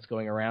everything that's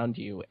going around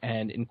you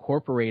and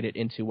incorporate it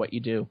into what you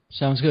do.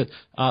 Sounds good.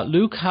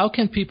 Luke, how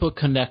can people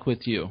connect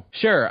with you?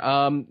 Sure.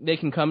 They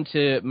can come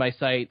to my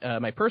site,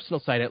 my personal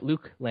site at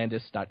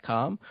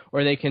lukelandis.com,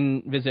 or they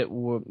can visit,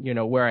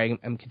 where I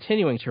am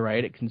continuing to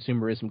write at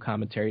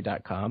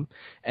consumerismcommentary.com.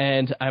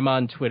 And I'm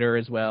on Twitter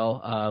as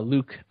well,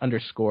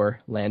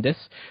 Luke_Landis.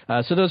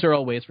 So those are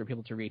all ways for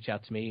people to reach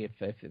out to me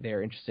if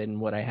they're interested in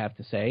what I have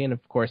to say. And,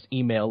 of course,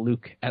 email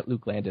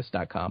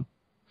luke@lukelandis.com.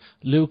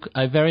 Luke,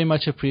 I very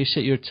much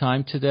appreciate your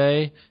time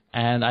today,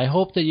 and I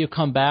hope that you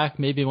come back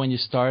maybe when you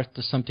start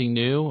something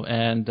new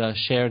and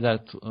share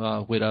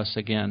that with us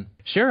again.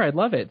 Sure, I'd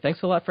love it.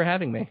 Thanks a lot for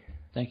having me.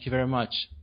 Thank you very much.